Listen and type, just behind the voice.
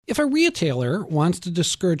If a retailer wants to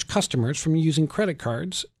discourage customers from using credit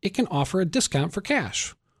cards, it can offer a discount for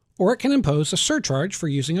cash, or it can impose a surcharge for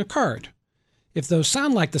using a card. If those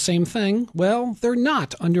sound like the same thing, well, they're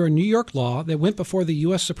not under a New York law that went before the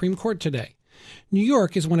U.S. Supreme Court today. New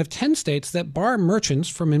York is one of 10 states that bar merchants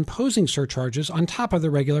from imposing surcharges on top of the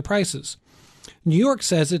regular prices. New York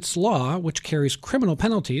says its law, which carries criminal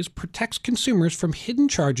penalties, protects consumers from hidden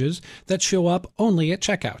charges that show up only at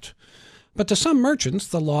checkout. But to some merchants,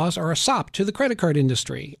 the laws are a sop to the credit card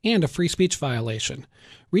industry and a free speech violation.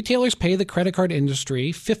 Retailers pay the credit card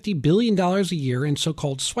industry $50 billion a year in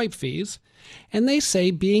so-called swipe fees, and they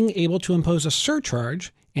say being able to impose a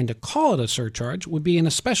surcharge and to call it a surcharge would be an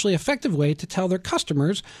especially effective way to tell their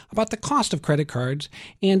customers about the cost of credit cards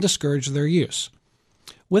and discourage their use.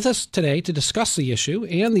 With us today to discuss the issue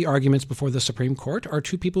and the arguments before the Supreme Court are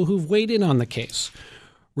two people who've weighed in on the case.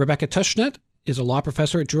 Rebecca Tushnet is a law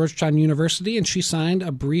professor at Georgetown University, and she signed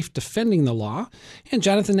a brief defending the law. And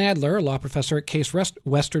Jonathan Adler, a law professor at Case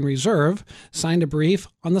Western Reserve, signed a brief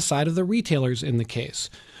on the side of the retailers in the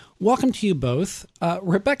case. Welcome to you both.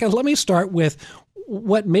 Rebecca, let me start with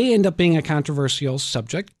what may end up being a controversial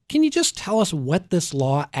subject. Can you just tell us what this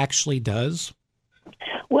law actually does?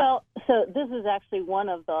 Well, so this is actually one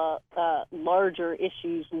of the larger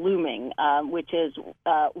issues looming, which is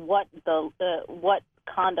what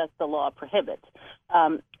conduct the law prohibits.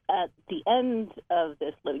 At the end of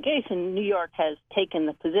this litigation, New York has taken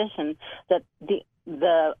the position that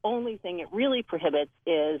the only thing it really prohibits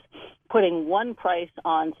is putting one price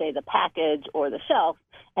on, say, the package or the shelf,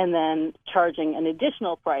 and then charging an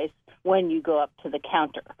additional price when you go up to the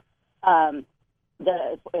counter.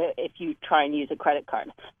 If you try and use a credit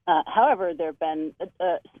card. However, there have been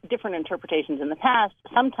different interpretations in the past.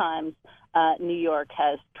 Sometimes New York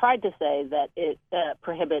has tried to say that it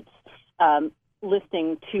prohibits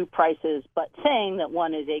listing two prices, but saying that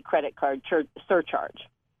one is a credit card surcharge.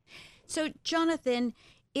 So, Jonathan,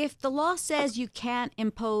 if the law says you can't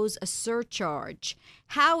impose a surcharge,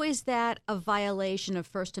 how is that a violation of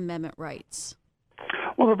First Amendment rights?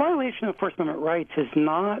 Well, the violation of First Amendment rights is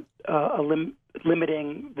not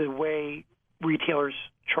limiting the way retailers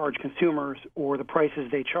charge consumers or the prices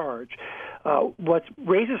they charge. What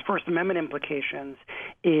raises First Amendment implications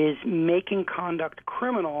is making conduct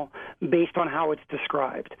criminal based on how it's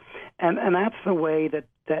described. And that's the way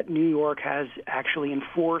that New York has actually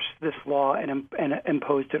enforced this law and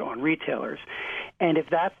imposed it on retailers. And if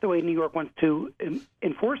that's the way New York wants to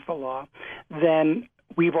enforce the law, then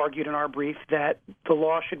we've argued in our brief that the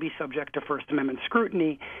law should be subject to First Amendment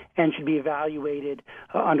scrutiny and should be evaluated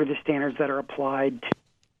under the standards that are applied to.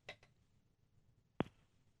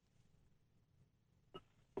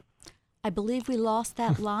 I believe we lost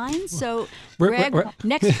that line. So, Greg,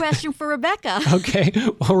 next question for Rebecca. Okay.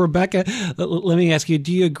 Well, Rebecca, let me ask you,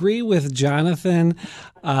 do you agree with Jonathan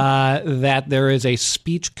that there is a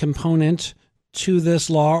speech component to this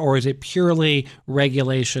law, or is it purely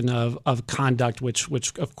regulation of conduct, which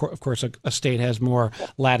of course a state has more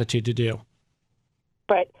latitude to do?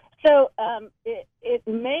 Right. So it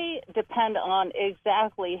may depend on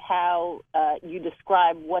exactly how you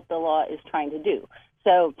describe what the law is trying to do.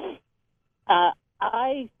 So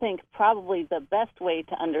I think probably the best way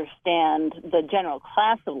to understand the general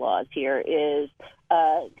class of laws here is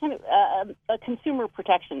kind of a consumer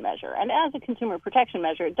protection measure. And as a consumer protection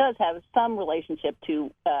measure, it does have some relationship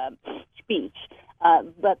to speech.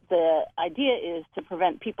 But the idea is to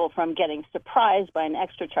prevent people from getting surprised by an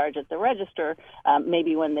extra charge at the register,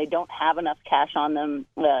 maybe when they don't have enough cash on them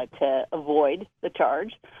to avoid the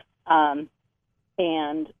charge. And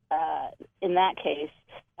in that case,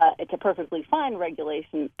 it's a perfectly fine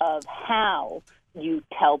regulation of how you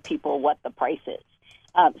tell people what the price is.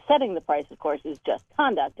 Setting the price, of course, is just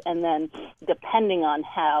conduct, and then depending on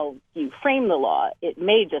how you frame the law, it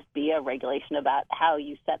may just be a regulation about how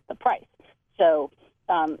you set the price. So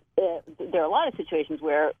there are a lot of situations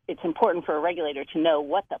where it's important for a regulator to know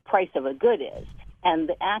what the price of a good is, and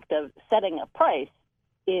the act of setting a price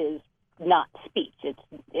is not speech.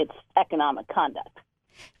 It's economic conduct.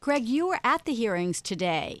 Greg, you were at the hearings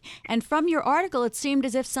today, and from your article, it seemed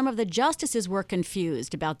as if some of the justices were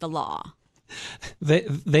confused about the law.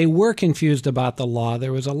 They were confused about the law.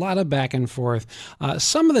 There was a lot of back and forth.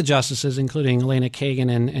 Some of the justices, including Elena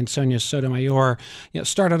Kagan and Sonia Sotomayor,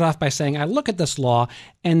 started off by saying, I look at this law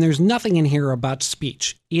and there's nothing in here about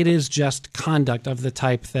speech. It is just conduct of the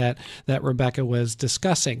type that Rebecca was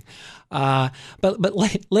discussing.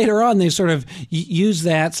 Later on, they sort of use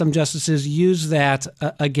that. Some justices use that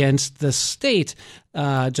against the state.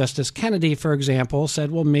 Justice Kennedy, for example,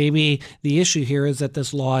 said, well, maybe the issue here is that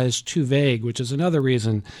this law is too vague, which is another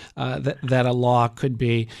reason that a law could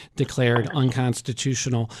be declared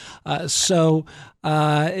unconstitutional. I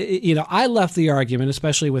left the argument,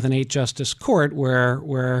 especially with an 8-justice court,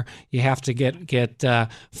 where you have to get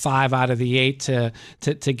 5 out of the 8 to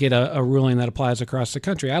get a ruling that applies across the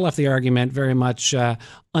country. I left the argument very much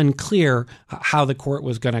unclear how the court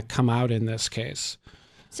was going to come out in this case.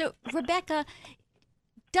 So, Rebecca,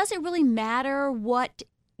 does it really matter what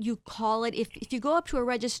you call it? If you go up to a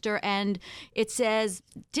register and it says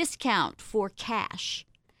discount for cash,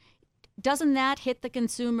 doesn't that hit the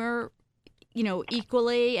consumer,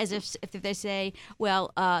 equally as if they say,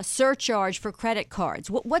 well, surcharge for credit cards?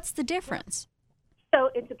 What's the difference? So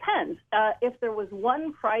it depends. If there was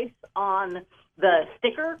one price on the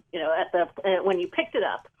sticker, when you picked it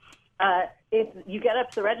up, if you get up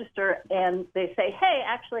to the register and they say, hey,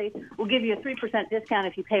 actually, we'll give you a 3% discount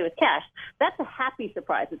if you pay with cash, that's a happy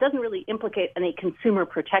surprise. It doesn't really implicate any consumer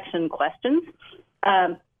protection questions.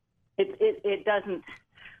 It doesn't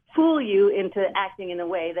fool you into acting in a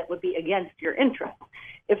way that would be against your interest.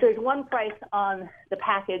 If there's one price on the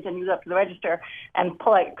package and you go up to the register and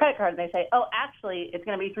pull out your credit card and they say, oh, actually, it's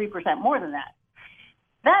going to be 3% more than that,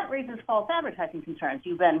 that raises false advertising concerns.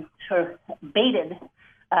 You've been sort of baited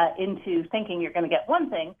into thinking you're going to get one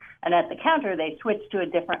thing, and at the counter they switch to a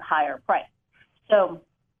different higher price. So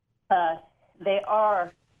they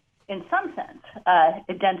are, in some sense,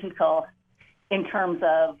 identical in terms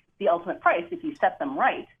of the ultimate price if you set them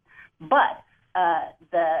right, but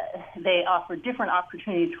they offer different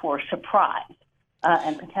opportunities for surprise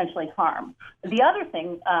and potentially harm. The other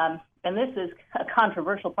thing, and this is a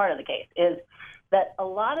controversial part of the case, is that a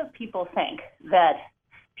lot of people think that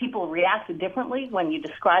people react differently when you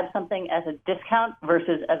describe something as a discount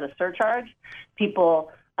versus as a surcharge. People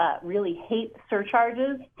really hate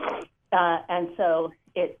surcharges, and so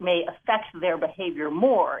it may affect their behavior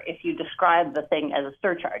more if you describe the thing as a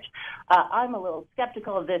surcharge. I'm a little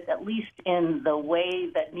skeptical of this, at least in the way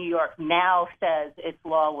that New York now says its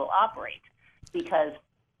law will operate, because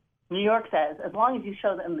New York says as long as you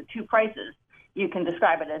show them the two prices, you can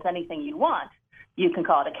describe it as anything you want. You can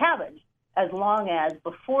call it a cabbage, as long as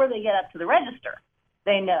before they get up to the register,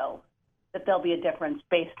 they know that there'll be a difference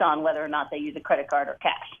based on whether or not they use a credit card or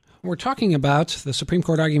cash. We're talking about the Supreme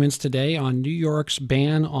Court arguments today on New York's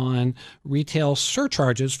ban on retail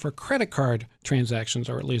surcharges for credit card transactions,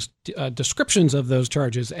 or at least descriptions of those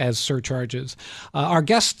charges as surcharges. Our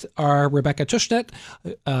guests are Rebecca Tushnet,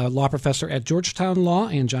 law professor at Georgetown Law,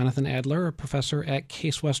 and Jonathan Adler, a professor at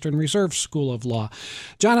Case Western Reserve School of Law.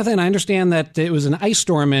 Jonathan, I understand that it was an ice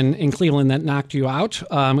storm in Cleveland that knocked you out.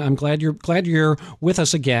 I'm glad you're with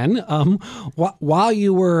us again. While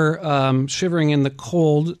you were shivering in the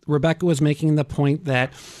cold, Rebecca was making the point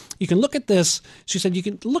that you can look at this. She said you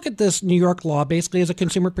can look at this New York law basically as a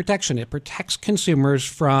consumer protection. It protects consumers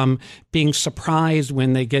from being surprised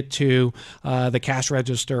when they get to the cash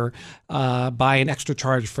register by an extra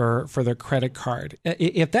charge for their credit card.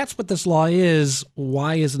 If that's what this law is,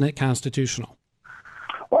 why isn't it constitutional?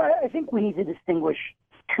 Well, I think we need to distinguish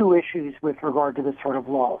two issues with regard to this sort of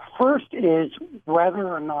law. First is whether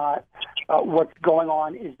or not what's going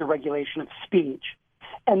on is the regulation of speech.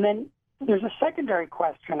 And then there's a secondary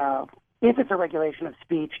question of, if it's a regulation of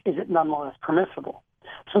speech, is it nonetheless permissible?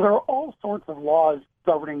 So there are all sorts of laws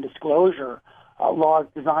governing disclosure, laws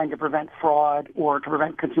designed to prevent fraud or to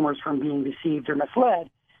prevent consumers from being deceived or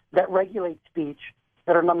misled, that regulate speech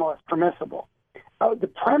that are nonetheless permissible. The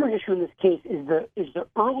primary issue in this case is the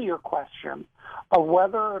earlier question of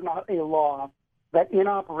whether or not a law that in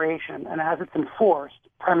operation and as it's enforced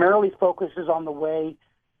primarily focuses on the way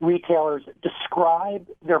retailers describe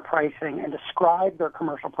their pricing and describe their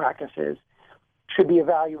commercial practices should be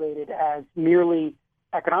evaluated as merely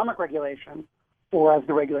economic regulation or as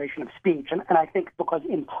the regulation of speech. And I think because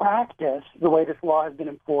in practice, the way this law has been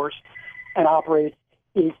enforced and operates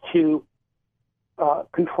is to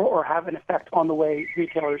control or have an effect on the way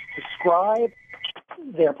retailers describe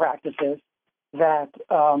their practices, that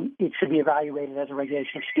it should be evaluated as a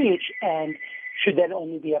regulation of speech and should then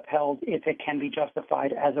only be upheld if it can be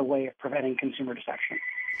justified as a way of preventing consumer deception.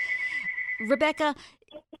 Rebecca,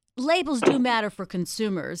 labels do matter for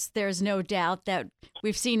consumers. There's no doubt that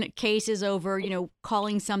we've seen cases over,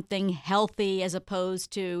 calling something healthy as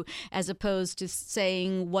opposed to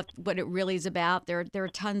saying what it really is about. There are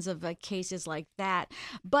tons of cases like that.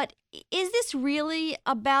 But is this really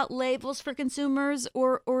about labels for consumers,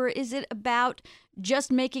 or is it about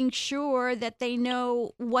just making sure that they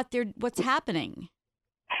know what's happening?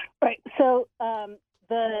 Right. So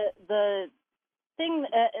the thing.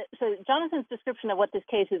 So Jonathan's description of what this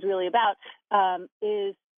case is really about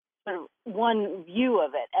is sort of one view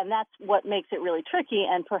of it, and that's what makes it really tricky,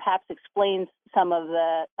 and perhaps explains some of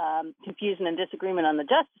the confusion and disagreement on the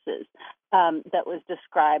justices that was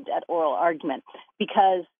described at oral argument,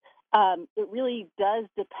 because it really does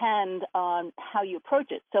depend on how you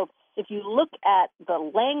approach it. So if you look at the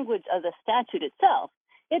language of the statute itself,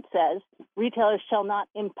 it says retailers shall not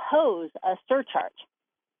impose a surcharge.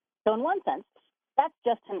 So in one sense, that's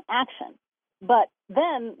just an action. But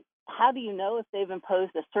then how do you know if they've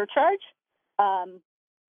imposed a surcharge?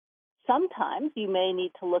 Sometimes you may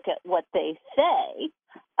need to look at what they say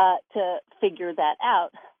to figure that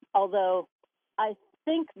out, although I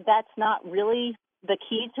think that's not really the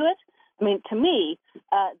key to it. I mean, to me,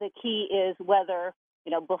 the key is whether,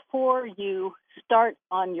 before you start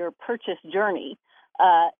on your purchase journey,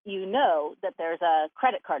 you know that there's a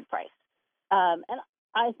credit card price. And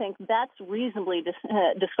I think that's reasonably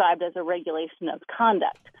described as a regulation of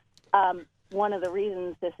conduct. One of the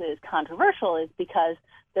reasons this is controversial is because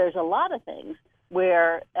there's a lot of things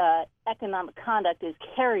where economic conduct is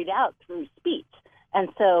carried out through speech. And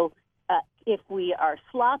so if we are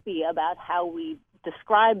sloppy about how we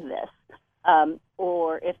describe this,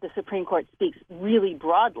 or if the Supreme Court speaks really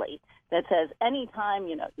broadly that says anytime,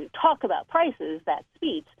 you talk about prices, that's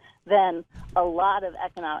speech, then a lot of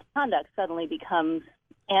economic conduct suddenly becomes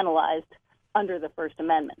analyzed under the First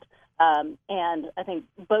Amendment. And I think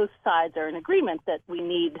both sides are in agreement that we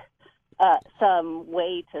need some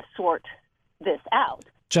way to sort this out.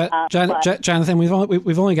 Jonathan,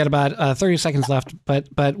 we've only got about 30 seconds left,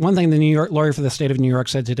 but one thing the New York lawyer for the state of New York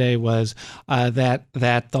said today was that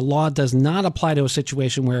the law does not apply to a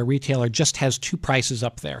situation where a retailer just has two prices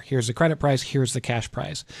up there. Here's the credit price, here's the cash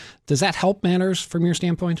price. Does that help matters from your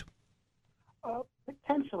standpoint?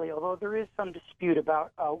 Potentially, although there is some dispute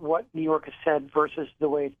about what New York has said versus the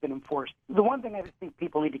way it's been enforced. The one thing I think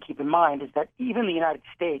people need to keep in mind is that even the United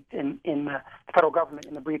States, in the federal government,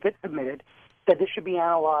 in the brief it submitted, that this should be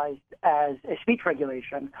analyzed as a speech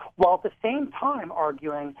regulation, while at the same time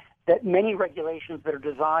arguing that many regulations that are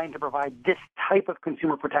designed to provide this type of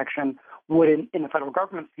consumer protection would, in the federal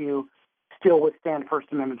government's view, still withstand First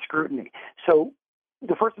Amendment scrutiny. So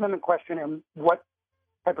the First Amendment question and what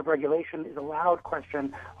type of regulation is allowed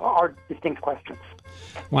question are distinct questions.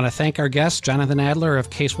 I want to thank our guests, Jonathan Adler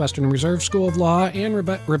of Case Western Reserve School of Law and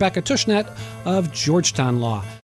Rebecca Tushnet of Georgetown Law.